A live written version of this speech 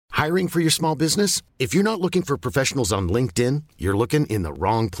Hiring for your small business? If you're not looking for professionals on LinkedIn, you're looking in the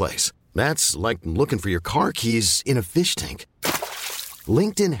wrong place. That's like looking for your car keys in a fish tank.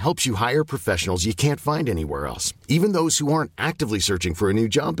 LinkedIn helps you hire professionals you can't find anywhere else, even those who aren't actively searching for a new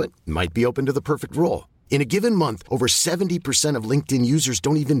job but might be open to the perfect role. In a given month, over 70% of LinkedIn users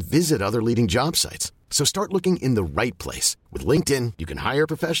don't even visit other leading job sites. So start looking in the right place. With LinkedIn, you can hire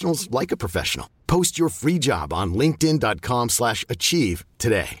professionals like a professional. Post your free job on linkedin.com/achieve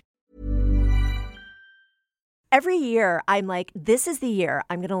today. Every year, I'm like, this is the year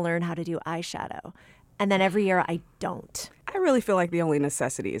I'm going to learn how to do eyeshadow. And then every year, I don't. I really feel like the only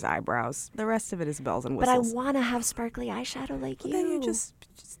necessity is eyebrows. The rest of it is bells and whistles. But I want to have sparkly eyeshadow like you. Then you just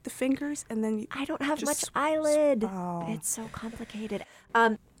the fingers, and then I don't have much eyelid. Oh. It's so complicated.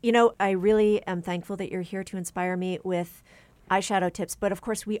 I really am thankful that you're here to inspire me with eyeshadow tips. But of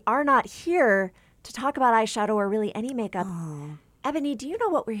course, we are not here to talk about eyeshadow or really any makeup. Oh. Ebony, do you know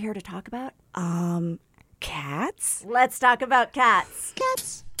what we're here to talk about? Cats? Let's talk about cats.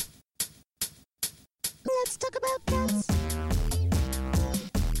 Cats. Let's talk about cats.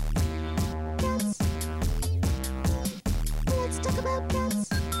 Cats. Let's talk about cats.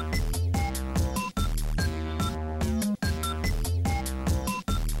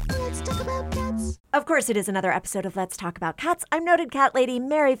 Let's talk about cats. Of course, it is another episode of Let's Talk About Cats. I'm noted cat lady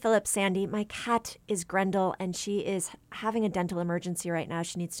Mary Phillips Sandy. My cat is Grendel, and she is having a dental emergency right now.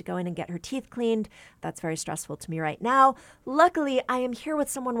 She needs to go in and get her teeth cleaned. That's very stressful to me right now. Luckily, I am here with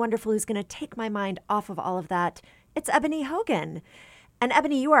someone wonderful who's going to take my mind off of all of that. It's Ebony Hogan. And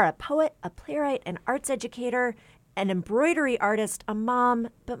Ebony, you are a poet, a playwright, an arts educator, an embroidery artist, a mom,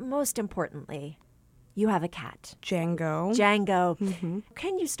 but most importantly, you have a cat. Django. Django. Mm-hmm.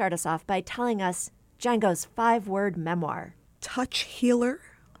 Can you start us off by telling us Django's 5-word memoir? Touch healer,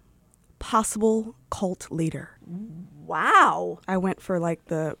 possible cult leader. Wow. I went for like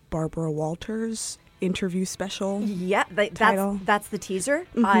the Barbara Walters interview special. Yeah, title. that's the teaser.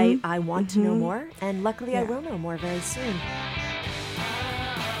 Mm-hmm. I want to know more, and luckily I Yeah. will know more very soon.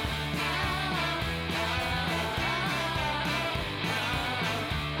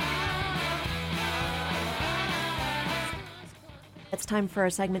 It's time for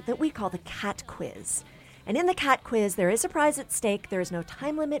a segment that we call the Cat Quiz. And in the Cat Quiz, there is a prize at stake. There is no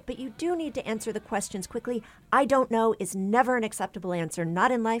time limit, but you do need to answer the questions quickly. I don't know is never an acceptable answer, not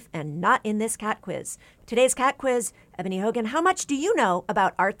in life and not in this Cat Quiz. Today's Cat Quiz, Ebony Hogan, how much do you know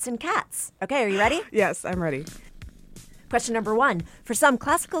about arts and cats? Okay, are you ready? Yes, I'm ready. Question number 1. For some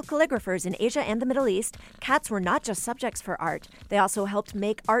classical calligraphers in Asia and the Middle East, cats were not just subjects for art. They also helped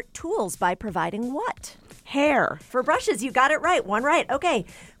make art tools by providing what? Hair. For brushes, you got it right. One right. Okay.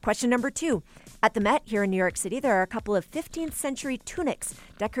 Question number 2. At the Met here in New York City, there are a couple of 15th century tunics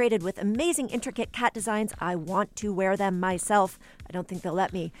decorated with amazing, intricate cat designs. I want to wear them myself. I don't think they'll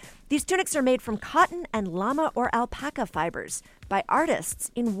let me. These tunics are made from cotton and llama or alpaca fibers by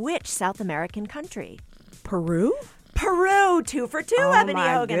artists in which South American country? Peru? Peru. 2 for 2, Oh Ebony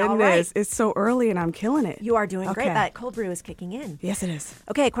my Hogan. goodness. All right. It's so early and I'm killing it. You are doing great. Okay. That cold brew is kicking in. Yes, it is.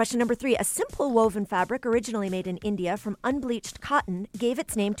 Okay, question number 3. A simple woven fabric originally made in India from unbleached cotton gave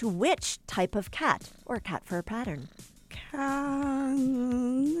its name to which type of cat or cat fur pattern? Calico?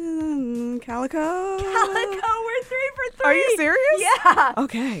 Calico, we're 3 for 3. Are you serious? Yeah.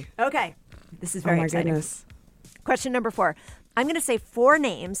 Okay. Okay. This is very oh my exciting. goodness. Question number 4. I'm going to say 4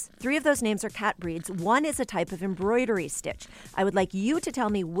 names. 3 of those names are cat breeds. 1 is a type of embroidery stitch. I would like you to tell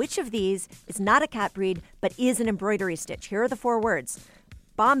me which of these is not a cat breed, but is an embroidery stitch. Here are the 4 words.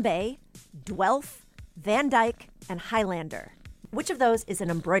 Bombay, Dwelf, Van Dyke, and Highlander. Which of those is an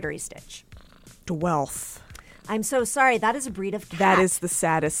embroidery stitch? Dwelf. I'm so sorry. That is a breed of cat. That is the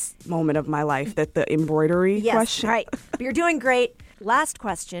saddest moment of my life, that the embroidery yes, question. right. But you're doing great. Last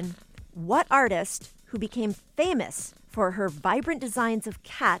question. What artist who became famous for her vibrant designs of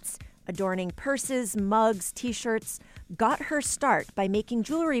cats adorning purses, mugs, T-shirts, got her start by making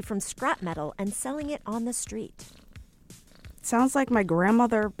jewelry from scrap metal and selling it on the street? Sounds like my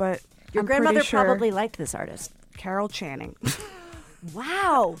grandmother, but Your I'm grandmother pretty sure probably liked this artist. Carol Channing.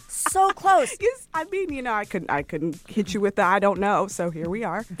 Wow, so close. Yes, I mean, I couldn't hit you with the I don't know, so here we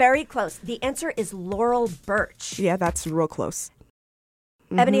are. Very close. The answer is Laurel Birch. Yeah, that's real close.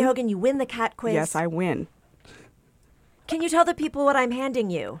 Ebony Hogan, you win the cat quiz. Yes, I win. Can you tell the people what I'm handing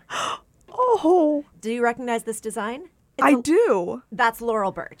you? Oh, Do you recognize this design? I do. That's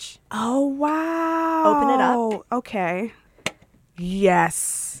Laurel Birch. Oh, wow. Open it up. Okay.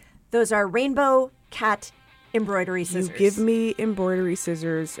 Yes. Those are rainbow cat embroidery scissors. You give me embroidery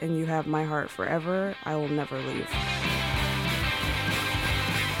scissors and you have my heart forever. I will never leave.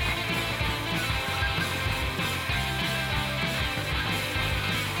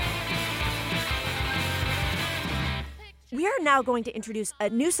 We are now going to introduce a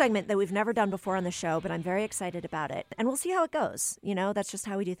new segment that we've never done before on the show, but I'm very excited about it. And we'll see how it goes. You know, that's just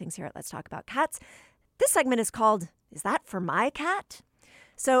how we do things here at Let's Talk About Cats. This segment is called, Is That For My Cat?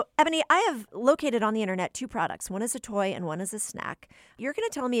 So, Ebony, I have located on the internet 2 products. One is a toy and one is a snack. You're going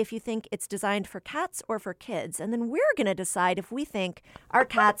to tell me if you think it's designed for cats or for kids. And then we're going to decide if we think our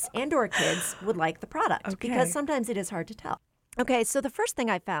cats and or kids would like the product. Okay. Because sometimes it is hard to tell. Okay, so the first thing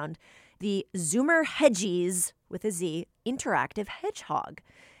I found, the Zoomer Hedgies, with a Z, interactive hedgehog.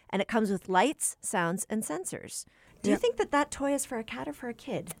 And it comes with lights, sounds, and sensors. Do you think that toy is for a cat or for a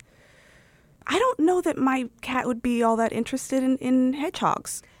kid? I don't know that my cat would be all that interested in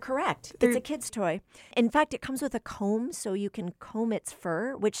hedgehogs. Correct. It's a kid's toy. In fact, it comes with a comb, so you can comb its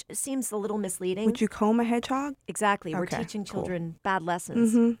fur, which seems a little misleading. Would you comb a hedgehog? Exactly. We're Okay, teaching cool. children bad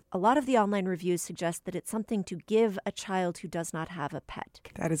lessons. A lot of the online reviews suggest that it's something to give a child who does not have a pet.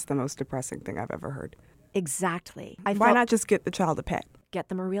 That is the most depressing thing I've ever heard. Exactly. Why not just get the child a pet? get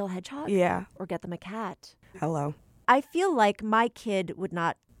them a real hedgehog? Yeah. Or get them a cat? Hello. I feel like my kid would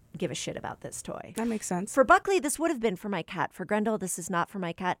not give a shit about this toy. That makes sense. For Buckley, this would have been for my cat. For Grendel, this is not for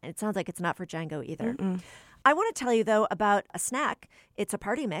my cat. And it sounds like it's not for Django either. I want to tell you, though, about a snack. It's a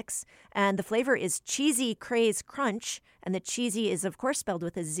party mix, and the flavor is Cheesy Craze Crunch. And the cheesy is, of course, spelled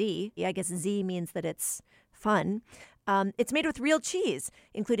with a Z. I guess Z means that it's fun. It's made with real cheese,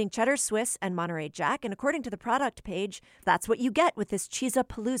 including cheddar, Swiss, and Monterey Jack. And according to the product page, that's what you get with this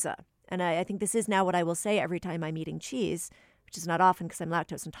Cheesapalooza. And I think this is now what I will say every time I'm eating cheese, which is not often because I'm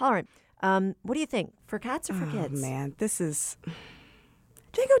lactose intolerant. What do you think? For cats or for kids? Oh, man, this is...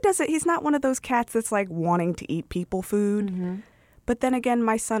 Django doesn't... He's not one of those cats that's like wanting to eat people food. But then again,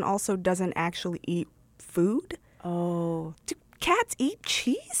 my son also doesn't actually eat food. Oh. Do cats eat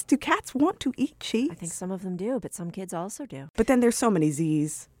cheese? Do cats want to eat cheese? I think some of them do, but some kids also do. But then there's so many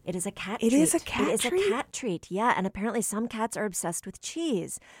Z's. It is a cat It treat. is a cat It is treat? a cat treat, yeah. And apparently some cats are obsessed with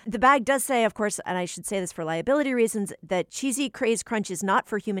cheese. The bag does say, of course, and I should say this for liability reasons, that Cheesy Craze Crunch is not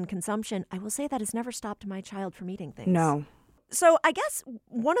for human consumption. I will say that has never stopped my child from eating things. No. So I guess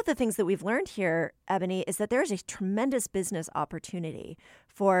one of the things that we've learned here, Ebony, is that there's a tremendous business opportunity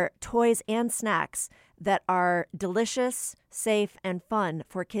for toys and snacks that are delicious, safe, and fun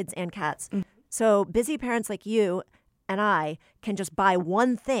for kids and cats. So busy parents like you and I can just buy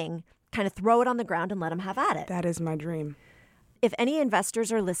one thing, kind of throw it on the ground and let them have at it. That is my dream. If any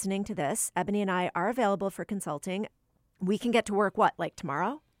investors are listening to this, Ebony and I are available for consulting. We can get to work, what, like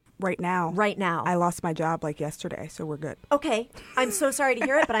tomorrow? Right now. Right now. I lost my job like yesterday, so we're good. Okay, I'm so sorry to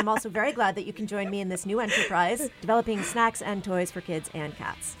hear it, but I'm also very glad that you can join me in this new enterprise, developing snacks and toys for kids and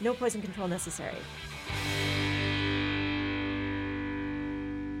cats. No poison control necessary.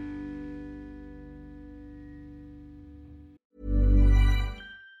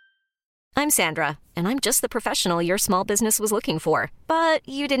 I'm Sandra, and I'm just the professional your small business was looking for. But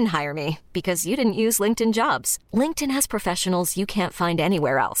you didn't hire me because you didn't use LinkedIn Jobs. LinkedIn has professionals you can't find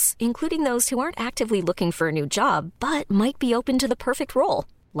anywhere else, including those who aren't actively looking for a new job, but might be open to the perfect role,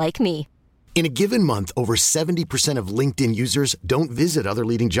 like me. In a given month, over 70% of LinkedIn users don't visit other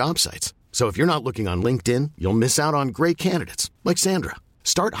leading job sites. So if you're not looking on LinkedIn, you'll miss out on great candidates like Sandra.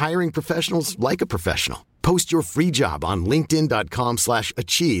 Start hiring professionals like a professional. Post your free job on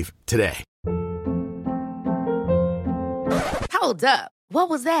linkedin.com/achieve today. Hold up. What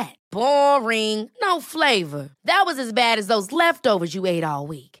was that? Boring. No flavor. That was as bad as those leftovers you ate all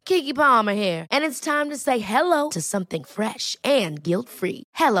week. Keke Palmer here, and it's time to say hello to something fresh and guilt-free.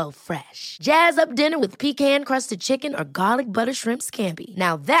 Hello Fresh. Jazz up dinner with pecan-crusted chicken or garlic butter shrimp scampi.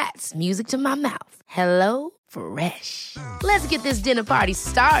 Now that's music to my mouth. Hello Fresh. Let's get this dinner party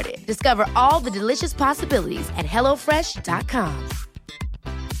started. Discover all the delicious possibilities at hellofresh.com.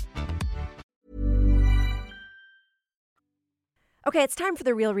 Okay, it's time for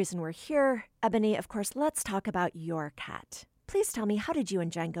the real reason we're here. Ebony, of course, let's talk about your cat. Please tell me, how did you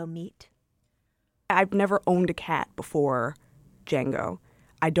and Django meet? I've never owned a cat before Django.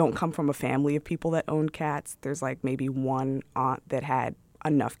 I don't come from a family of people that owned cats. There's like maybe one aunt that had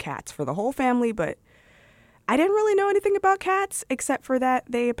enough cats for the whole family, but I didn't really know anything about cats except for that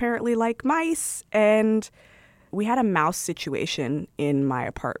they apparently like mice. And we had a mouse situation in my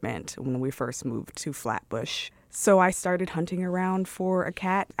apartment when we first moved to Flatbush. So I started hunting around for a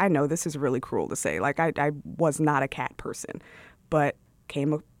cat. I know this is really cruel to say. Like, I was not a cat person, but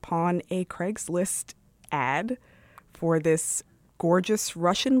came upon a Craigslist ad for this gorgeous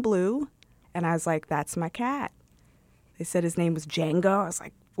Russian blue. And I was like, that's my cat. They said his name was Django. I was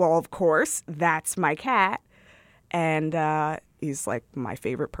like, well, of course, that's my cat. And he's like my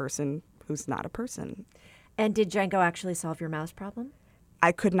favorite person who's not a person. And did Django actually solve your mouse problem?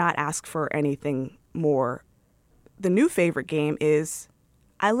 I could not ask for anything more The new favorite game is,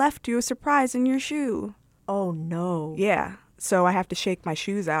 I left you a surprise in your shoe. Oh, no. Yeah, so I have to shake my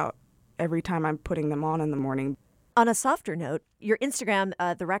shoes out every time I'm putting them on in the morning. On a softer note, your Instagram,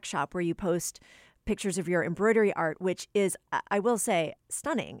 The Rec Shop, where you post pictures of your embroidery art, which is, I will say,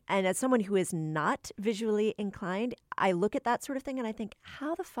 stunning. And as someone who is not visually inclined, I look at that sort of thing and I think,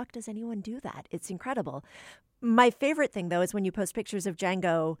 how the fuck does anyone do that? It's incredible. My favorite thing, though, is when you post pictures of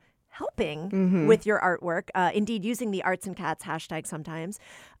Django helping with your artwork, indeed using the arts and cats hashtag sometimes.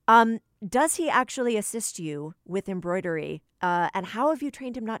 Does he actually assist you with embroidery? And how have you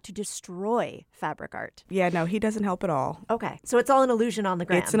trained him not to destroy fabric art? Yeah, no, he doesn't help at all. Okay, so it's all an illusion on the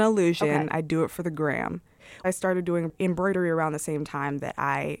gram. It's an illusion. Okay. I do it for the gram. I started doing embroidery around the same time that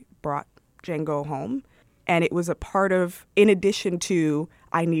I brought Django home. And it was a part of, in addition to,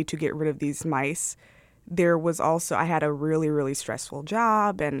 I need to get rid of these mice, there was also, I had a really, really stressful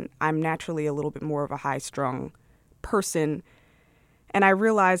job, and I'm naturally a little bit more of a high-strung person. And I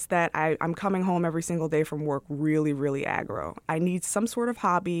realized that I'm coming home every single day from work really, really aggro. I need some sort of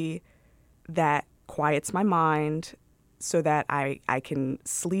hobby that quiets my mind so that I can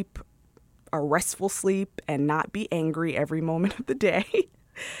sleep a restful sleep and not be angry every moment of the day.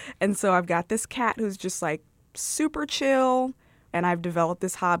 And so I've got this cat who's just like super chill, and I've developed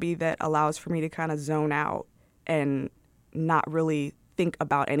this hobby that allows for me to kind of zone out and not really think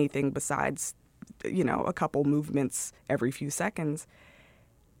about anything besides, you know, a couple movements every few seconds.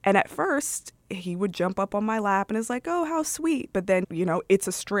 And at first, he would jump up on my lap and is like, oh, how sweet. But then, you know, it's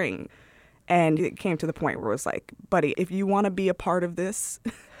a string. And it came to the point where it was like, buddy, if you want to be a part of this,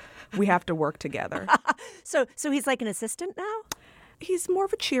 we have to work together. So he's like an assistant now? He's more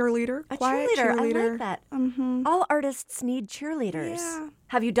of a cheerleader. A quiet cheerleader. I like that. Mm-hmm. All artists need cheerleaders. Yeah.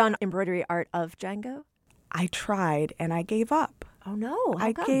 Have you done embroidery art of Django? I tried and I gave up. Oh, no. How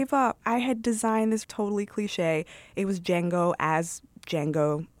I come? gave up. I had designed this totally cliche. It was Django as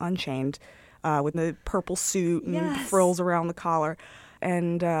Django Unchained with the purple suit and Yes. frills around the collar.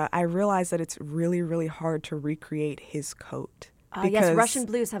 And I realized that it's really, really hard to recreate his coat. Yes, because Russian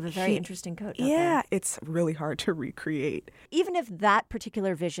blues have a very interesting coat, don't Yeah, they? it's really hard to recreate. Even if that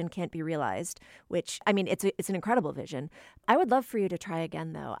particular vision can't be realized, which, I mean, it's an incredible vision, I would love for you to try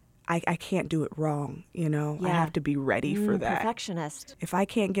again, though. I can't do it wrong, you know? I Yeah. have to be ready for that. Perfectionist. If I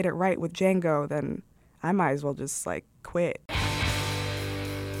can't get it right with Django, then I might as well just, like, quit.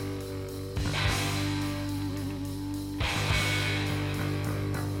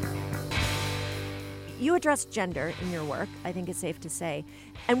 You address gender in your work, I think it's safe to say.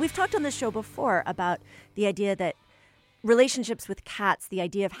 And we've talked on this show before about the idea that relationships with cats, the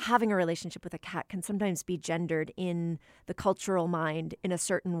idea of having a relationship with a cat can sometimes be gendered in the cultural mind in a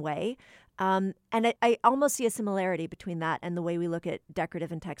certain way. And I almost see a similarity between that and the way we look at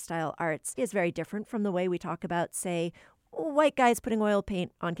decorative and textile arts is very different from the way we talk about, say, white guys putting oil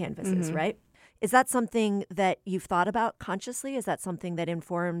paint on canvases, right? Is that something that you've thought about consciously? Is that something that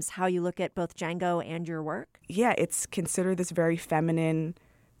informs how you look at both Django and your work? Yeah, it's considered this very feminine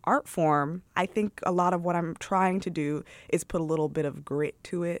art form. I think a lot of what I'm trying to do is put a little bit of grit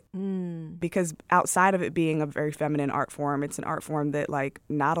to it. Because outside of it being a very feminine art form, it's an art form that, like,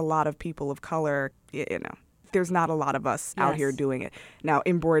 not a lot of people of color, you know, there's not a lot of us out here doing it. Now,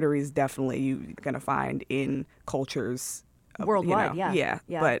 embroidery is definitely you're going to find in cultures. Worldwide, you know, yeah.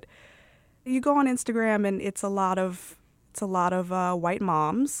 But you go on Instagram and it's a lot of white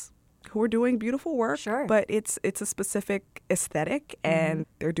moms who are doing beautiful work. Sure. But it's a specific aesthetic and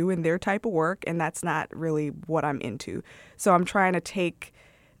they're doing their type of work, and that's not really what I'm into. So I'm trying to take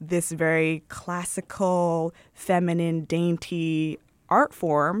this very classical, feminine, dainty art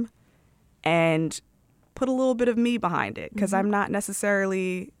form and put a little bit of me behind it, because I'm not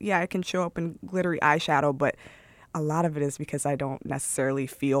necessarily, I can show up in glittery eyeshadow, but a lot of it is because I don't necessarily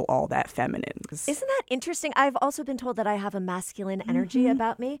feel all that feminine. Isn't that interesting? I've also been told that I have a masculine energy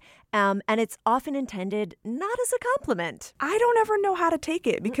about me, and it's often intended not as a compliment. I don't ever know how to take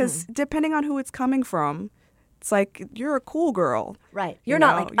it, because depending on who it's coming from, it's like, you're a cool girl. Right. You You're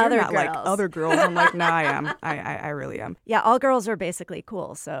not know? like You're other not girls. like other girls. I'm like, nah, I am. I really am. Yeah, all girls are basically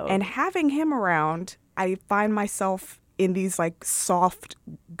cool, so. And having him around, I find myself in these like soft,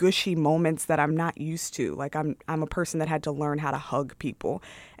 gushy moments that I'm not used to. Like I'm a person that had to learn how to hug people.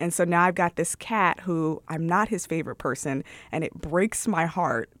 And so now I've got this cat who I'm not his favorite person, and it breaks my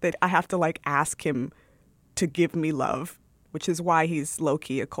heart that I have to like ask him to give me love, which is why he's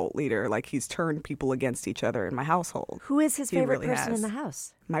low-key a cult leader. Like, he's turned people against each other in my household. Who is his He favorite really person in has. the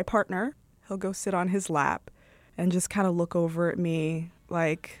house? My partner. He'll go sit on his lap and just kind of look over at me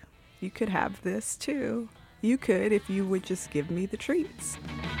like, you could have this too. You could if you would just give me the treats.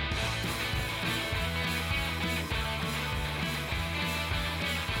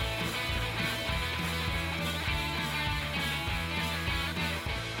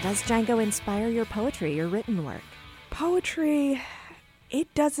 Does Django inspire your poetry, your written work? Poetry,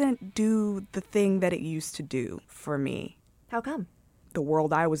 it doesn't do the thing that it used to do for me. How come? The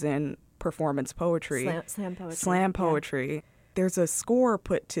world I was in, performance poetry. Slam poetry. Slam poetry. Yeah. There's a score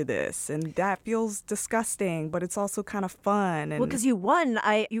put to this, and that feels disgusting, but it's also kind of fun. And well, because you won.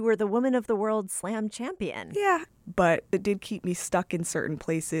 You were the Woman of the World Slam champion. Yeah, but it did keep me stuck in certain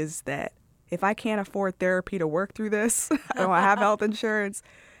places that if I can't afford therapy to work through this, I don't have health insurance,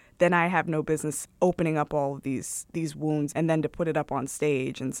 then I have no business opening up all of these wounds, and then to put it up on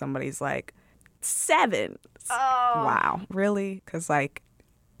stage and somebody's like, 7. Oh. Wow, really? Because like,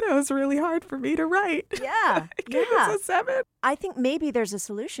 that was really hard for me to write. Yeah, It's a 7. I think maybe there's a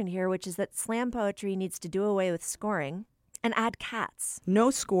solution here, which is that slam poetry needs to do away with scoring and add cats.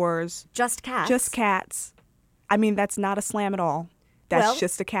 No scores. Just cats. Just cats. I mean, that's not a slam at all. That's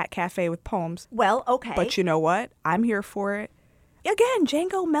just a cat cafe with poems. Well, okay. But you know what? I'm here for it. Again,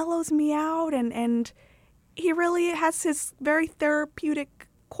 Django mellows me out, and he really has his very therapeutic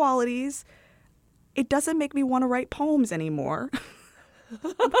qualities. It doesn't make me want to write poems anymore.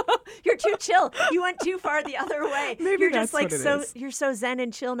 You're too chill. You went too far the other way. Maybe you're that's just like what it so is. You're so zen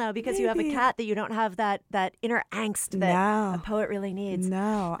and chill now because you have a cat that you don't have that inner angst that a poet really needs.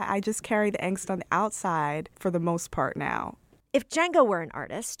 No, I just carry the angst on the outside for the most part now. If Django were an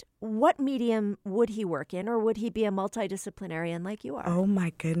artist, what medium would he work in, or would he be a multidisciplinarian like you are? Oh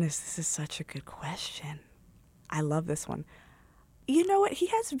my goodness, this is such a good question. I love this one. You know what? He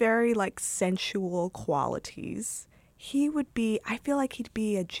has very like sensual qualities. He would be, I feel like he'd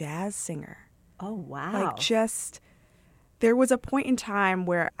be a jazz singer. Oh, wow. Like there was a point in time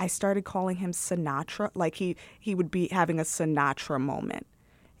where I started calling him Sinatra. Like he would be having a Sinatra moment.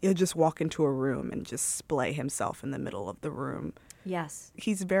 He'll just walk into a room and just splay himself in the middle of the room. Yes.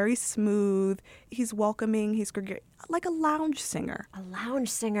 He's very smooth. He's welcoming. He's like a lounge singer. A lounge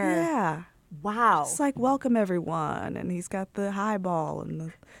singer. Yeah. Wow. It's like, welcome everyone. And he's got the highball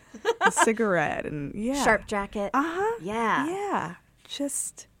and the cigarette and Sharp jacket. Uh-huh. Yeah. Yeah.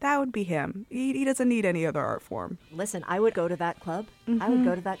 Just, that would be him. He doesn't need any other art form. Listen, I would go to that club. I would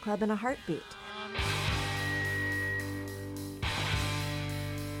go to that club in a heartbeat.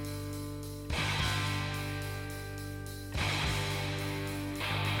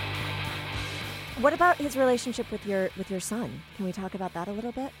 What about his relationship with your son? Can we talk about that a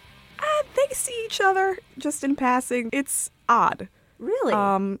little bit? They see each other just in passing. It's odd. Really?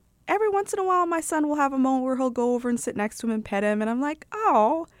 Every once in a while, my son will have a moment where he'll go over and sit next to him and pet him, and I'm like,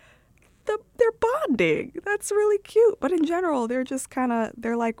 oh, they're bonding. That's really cute. But in general, they're just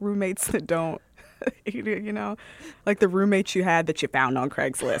they're like roommates that don't, you know, like the roommates you had that you found on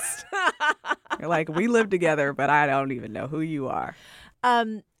Craigslist. You're like, we live together, but I don't even know who you are.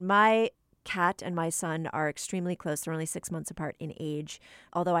 My cat and my son are extremely close. They're only 6 months apart in age,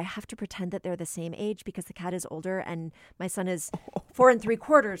 although I have to pretend that they're the same age because the cat is older and my son is 4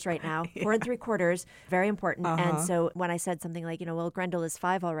 3/4 right now. 4 3/4, very important. And so when I said something like, well, Grendel is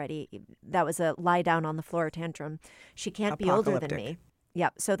 5 already, that was a lie down on the floor tantrum. She can't be older than me. Yeah.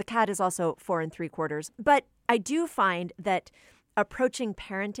 So the cat is also 4 3/4. But I do find that approaching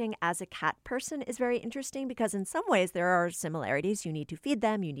parenting as a cat person is very interesting because in some ways there are similarities. You need to feed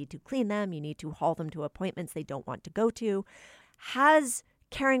them, you need to clean them, you need to haul them to appointments they don't want to go to. Has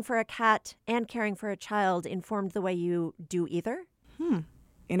caring for a cat and caring for a child informed the way you do either?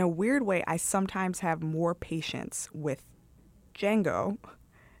 In a weird way, I sometimes have more patience with Django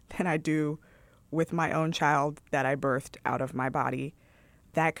than I do with my own child that I birthed out of my body.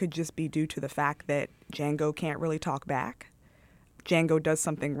 That could just be due to the fact that Django can't really talk back. Django does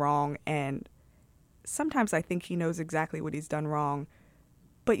something wrong, and sometimes I think he knows exactly what he's done wrong,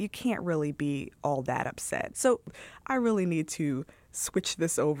 but you can't really be all that upset. So I really need to switch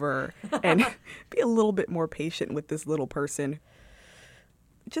this over and be a little bit more patient with this little person,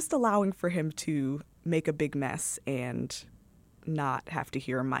 just allowing for him to make a big mess and not have to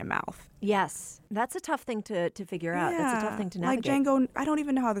hear my mouth. Yes. That's a tough thing to figure out. That's a tough thing to navigate. Like Django, I don't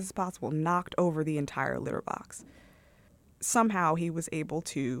even know how this is possible, knocked over the entire litter box. Somehow he was able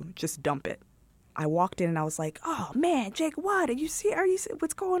to just dump it. I walked in and I was like, oh man, Jake, what? Are you see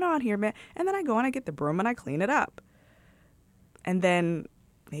what's going on here, man? And then I go and I get the broom and I clean it up. And then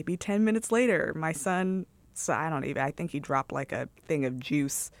maybe 10 minutes later, my son, I think he dropped like a thing of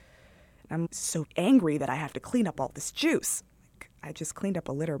juice. I'm so angry that I have to clean up all this juice. I just cleaned up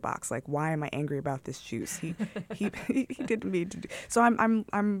a litter box. Like, why am I angry about this juice? He didn't mean to do. So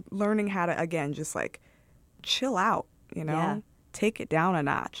I'm learning how to, again, just like chill out. Take it down a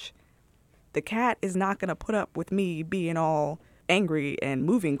notch. The cat is not going to put up with me being all angry and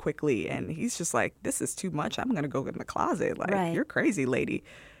moving quickly. And he's just like, this is too much. I'm going to go in the closet. Like, You're crazy, lady.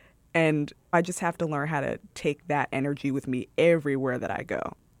 And I just have to learn how to take that energy with me everywhere that I go,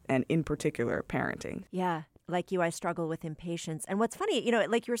 and in particular, parenting. Yeah. Like you, I struggle with impatience. And what's funny, you know,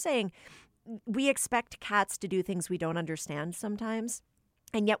 like you were saying, we expect cats to do things we don't understand sometimes.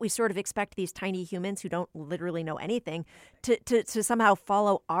 And yet we sort of expect these tiny humans who don't literally know anything to somehow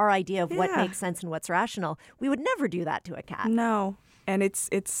follow our idea of what makes sense and what's rational. We would never do that to a cat. No. And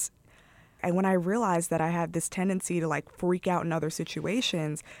and when I realized that I had this tendency to like freak out in other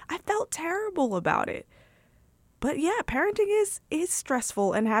situations, I felt terrible about it. But yeah, parenting is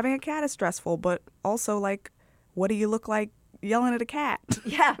stressful, and having a cat is stressful, but also like, what do you look like yelling at a cat?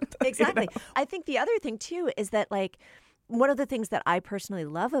 Yeah, exactly. You know? I think the other thing too is that like, one of the things that I personally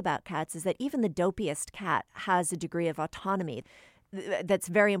love about cats is that even the dopiest cat has a degree of autonomy that's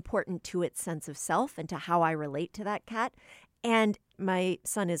very important to its sense of self and to how I relate to that cat. And my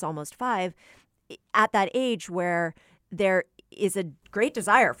son is almost 5, at that age where there is a great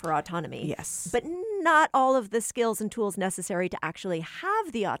desire for autonomy. Yes. But not all of the skills and tools necessary to actually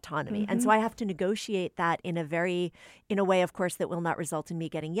have the autonomy. And so I have to negotiate that in a way, of course, that will not result in me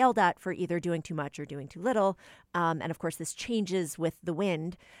getting yelled at for either doing too much or doing too little. And of course, this changes with the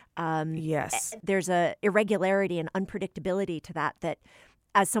wind. Yes. There's a irregularity and unpredictability to that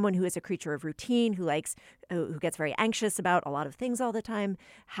as someone who is a creature of routine, who gets very anxious about a lot of things all the time,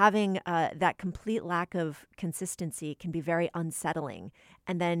 having that complete lack of consistency can be very unsettling.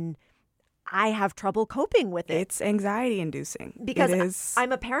 And then I have trouble coping with it. It's anxiety inducing. Because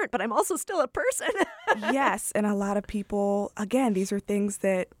I'm a parent, but I'm also still a person. Yes. And a lot of people, again, these are things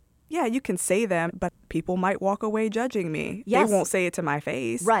that, yeah, you can say them, but people might walk away judging me. Yes. They won't say it to my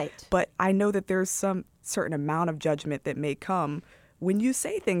face. Right. But I know that there's some certain amount of judgment that may come when you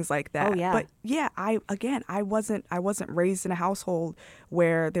say things like that. Oh, yeah. But yeah, I wasn't raised in a household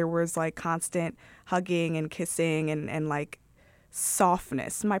where there was like constant hugging and kissing and like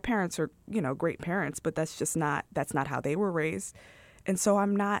softness. My parents are, great parents, but that's not how they were raised. And so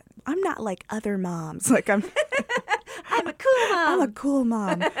I'm not like other moms. Like I'm I'm a cool mom. I'm a cool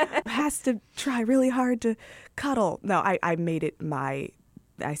mom who has to try really hard to cuddle. No, I made it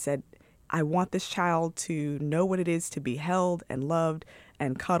I said, I want this child to know what it is to be held and loved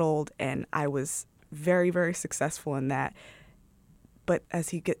and cuddled. And I was very, very successful in that. But as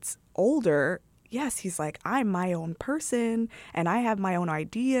he gets older, yes, he's like, I'm my own person and I have my own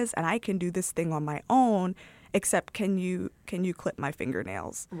ideas and I can do this thing on my own. Except, can you clip my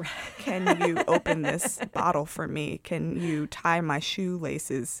fingernails? Right. Can you open this bottle for me? Can you tie my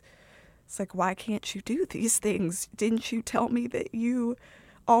shoelaces? It's like, why can't you do these things? Didn't you tell me that you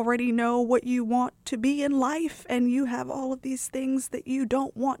already know what you want to be in life and you have all of these things that you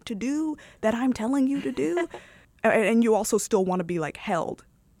don't want to do that I'm telling you to do? And you also still want to be like held,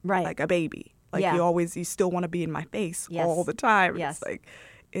 right, like a baby. Like you still want to be in my face all the time. Yes. It's like,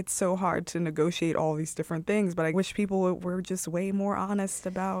 it's so hard to negotiate all these different things, but I wish people were just way more honest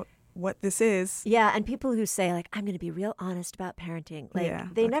about what this is. Yeah, and people who say, like, I'm going to be real honest about parenting,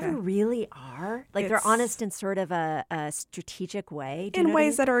 like, they never really are. Like, they're honest in sort of a strategic way. In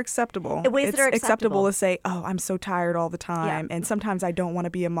ways that are acceptable. In ways that are acceptable. To say, oh, I'm so tired all the time, and sometimes I don't want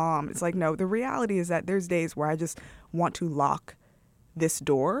to be a mom. It's like, no, the reality is that there's days where I just want to lock this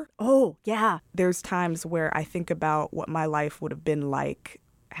door. Oh, yeah. There's times where I think about what my life would have been like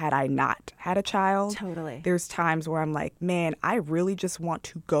had I not had a child. Totally. There's times where I'm like, man, I really just want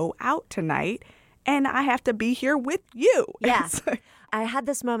to go out tonight and I have to be here with you. Yeah. I had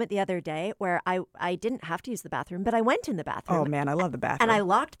this moment the other day where I didn't have to use the bathroom, but I went in the bathroom. Oh, man, I love the bathroom. And I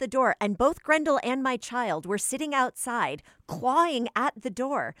locked the door, and both Grendel and my child were sitting outside, clawing at the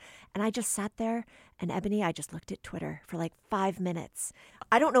door. And I just sat there, and Ebony, I just looked at Twitter for like 5 minutes.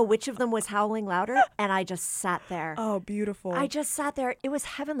 I don't know which of them was howling louder, and I just sat there. Oh, beautiful. I just sat there. It was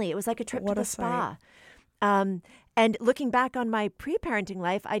heavenly. It was like a trip to the spa. Sight. And looking back on my pre-parenting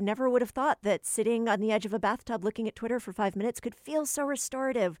life, I never would have thought that sitting on the edge of a bathtub looking at Twitter for 5 minutes could feel so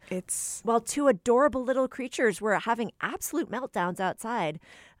restorative. While two adorable little creatures were having absolute meltdowns outside.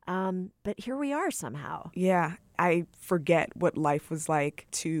 But here we are somehow. Yeah, I forget what life was like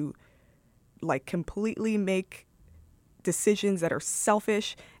to like completely make decisions that are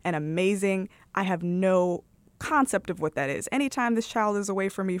selfish and amazing. I have no concept of what that is. Anytime this child is away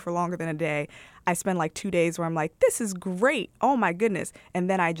from me for longer than a day, I spend like 2 days where I'm like, this is great. Oh my goodness. And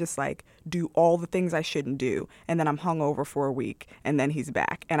then I just like do all the things I shouldn't do. And then I'm hungover for a week and then he's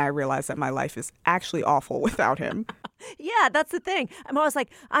back. And I realize that my life is actually awful without him. Yeah, that's the thing. I'm always like,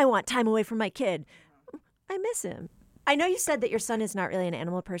 I want time away from my kid. I miss him. I know you said that your son is not really an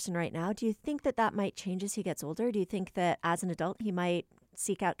animal person right now. Do you think that that might change as he gets older? Do you think that as an adult he might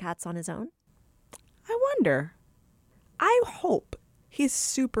seek out cats on his own? I wonder. I hope He's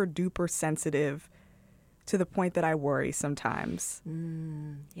super duper sensitive to the point that I worry sometimes.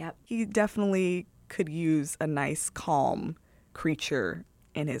 Yep. He definitely could use a nice, calm creature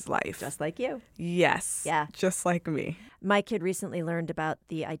in his life. Just like you. Yes. Yeah. Just like me. My kid recently learned about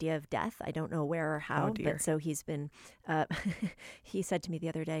the idea of death. I don't know where or how, Oh, dear. but so he's been, he said to me the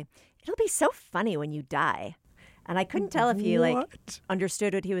other day, it'll be so funny when you die. And I couldn't tell if he What?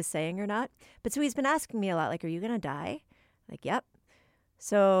 understood what he was saying or not. But so he's been asking me a lot, like, are you going to die? Like, yep.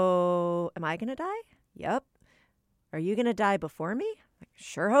 So am I going to die? Yep. Are you going to die before me? Like,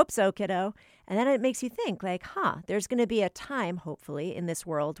 sure hope so, kiddo. And then it makes you think, like, there's going to be a time, hopefully, in this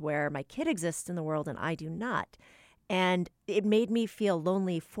world where my kid exists in the world and I do not. And it made me feel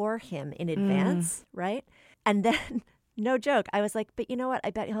lonely for him in advance, right? And then, no joke, I was like, but you know what? I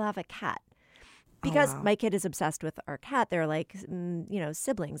bet he'll have a cat. Because my kid is obsessed with our cat. They're like,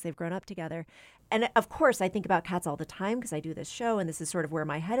 siblings. They've grown up together. And of course, I think about cats all the time because I do this show and this is sort of where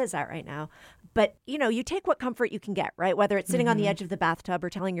my head is at right now. But, you take what comfort you can get, right? Whether it's sitting on the edge of the bathtub or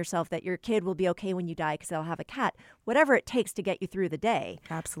telling yourself that your kid will be okay when you die because they'll have a cat, whatever it takes to get you through the day.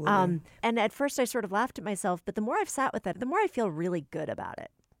 Absolutely. And at first I sort of laughed at myself, but the more I've sat with it, the more I feel really good about it.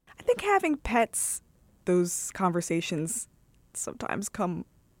 I think having pets, those conversations sometimes come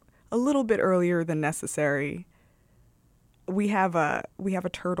a little bit earlier than necessary. We have a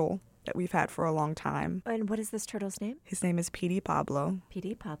turtle that we've had for a long time. And what is this turtle's name? His name is PD Pablo.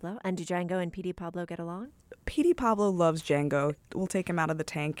 PD Pablo. And do Django and PD Pablo get along? PD Pablo loves Django. We'll take him out of the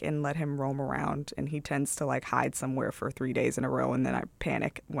tank and let him roam around, and he tends to hide somewhere for 3 days in a row, and then I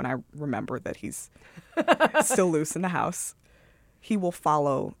panic when I remember that he's still loose in the house. He will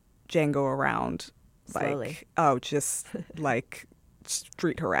follow Django around Slowly. just like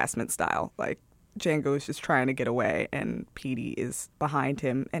street harassment style. Like Django is just trying to get away and Petey is behind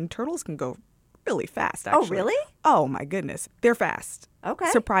him, and turtles can go really fast, actually. Oh, really? Oh my goodness. They're fast. Okay.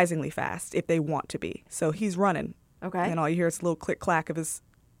 Surprisingly fast if they want to be. So he's running. Okay. And all you hear is a little click clack of his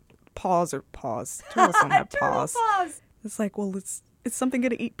paws. Turtles don't have paws. It's like, well, is something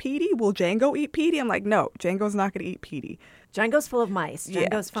going to eat Petey? Will Django eat Petey? I'm like, no, Django's not going to eat Petey. Django's full of mice.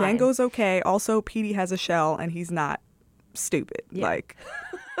 Django's fine. Django's okay. Also, Petey has a shell and he's not stupid. Yeah.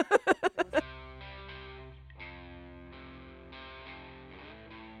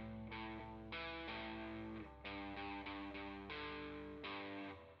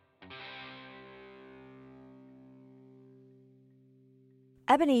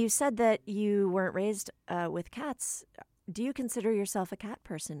 Ebony, you said that you weren't raised with cats. Do you consider yourself a cat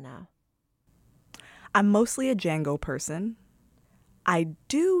person now? I'm mostly a Django person. I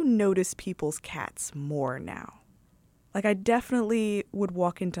do notice people's cats more now. I definitely would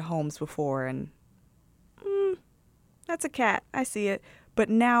walk into homes before and, that's a cat. I see it. But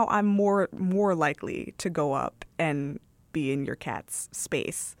now I'm more likely to go up and be in your cat's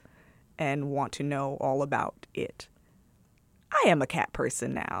space and want to know all about it. I am a cat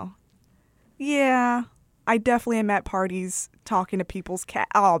person now. Yeah, I definitely am at parties talking to people's cat.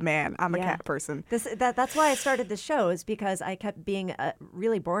 Oh man, I'm a cat person. That's why I started the show, is because I kept being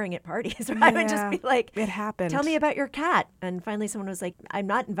really boring at parties. I would just be like, it happened. Tell me about your cat. And finally someone was like, I'm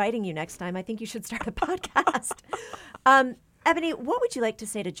not inviting you next time. I think you should start a podcast. Ebony, what would you like to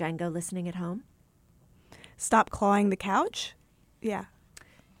say to Django listening at home? Stop clawing the couch? Yeah.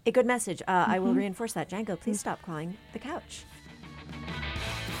 A good message. I will reinforce that. Django, please stop clawing the couch.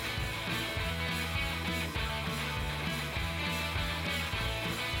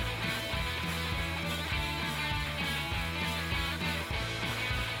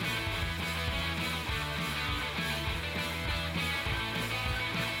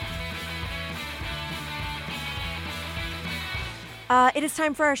 It is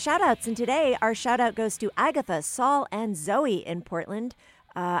time for our shout-outs, and today our shout-out goes to Agatha, Saul, and Zoe in Portland.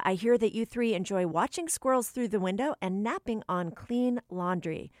 I hear that you three enjoy watching squirrels through the window and napping on clean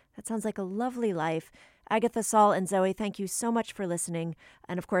laundry. That sounds like a lovely life. Agatha, Saul, and Zoe, thank you so much for listening.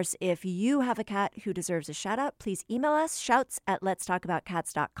 And of course, if you have a cat who deserves a shout-out, please email us,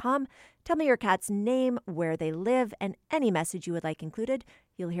 shouts@letstalkaboutcats.com. Tell me your cat's name, where they live, and any message you would like included.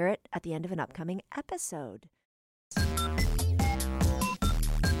 You'll hear it at the end of an upcoming episode.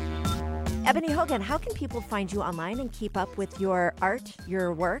 Ebony Hogan, how can people find you online and keep up with your art,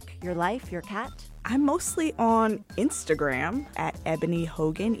 your work, your life, your cat? I'm mostly on Instagram at Ebony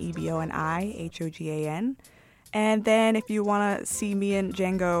Hogan, EBONI, HOGAN. And then if you want to see me and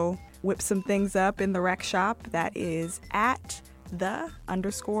Django whip some things up in the rec shop, that is at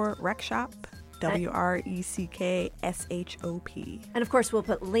 _rec shop. WRECKSHOP. And of course, we'll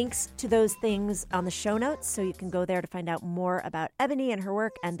put links to those things on the show notes so you can go there to find out more about Ebony and her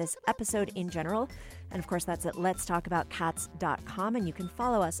work and this episode in general. And of course, that's at letstalkaboutcats.com. And you can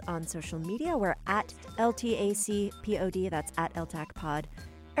follow us on social media. We're at LTACPOD, that's at LTACPod,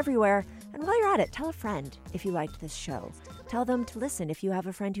 everywhere. And while you're at it, tell a friend if you liked this show. Tell them to listen if you have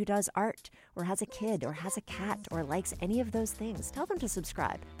a friend who does art or has a kid or has a cat or likes any of those things. Tell them to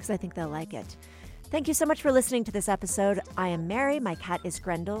subscribe because I think they'll like it. Thank you so much for listening to this episode. I am Mary. My cat is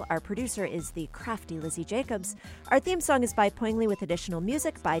Grendel. Our producer is the crafty Lizzie Jacobs. Our theme song is by Poingley with additional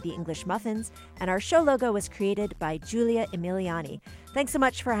music by The English Muffins. And our show logo was created by Julia Emiliani. Thanks so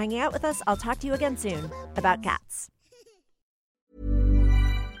much for hanging out with us. I'll talk to you again soon about cats.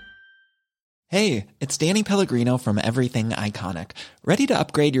 Hey, it's Danny Pellegrino from Everything Iconic. Ready to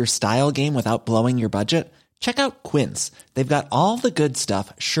upgrade your style game without blowing your budget? Check out Quince. They've got all the good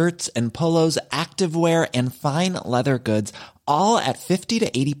stuff, shirts and polos, activewear, and fine leather goods, all at 50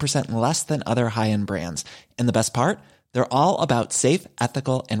 to 80% less than other high-end brands. And the best part? They're all about safe,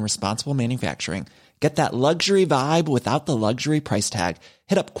 ethical, and responsible manufacturing. Get that luxury vibe without the luxury price tag.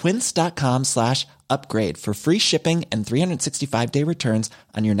 Hit up quince.com/upgrade for free shipping and 365-day returns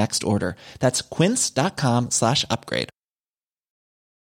on your next order. That's quince.com/upgrade.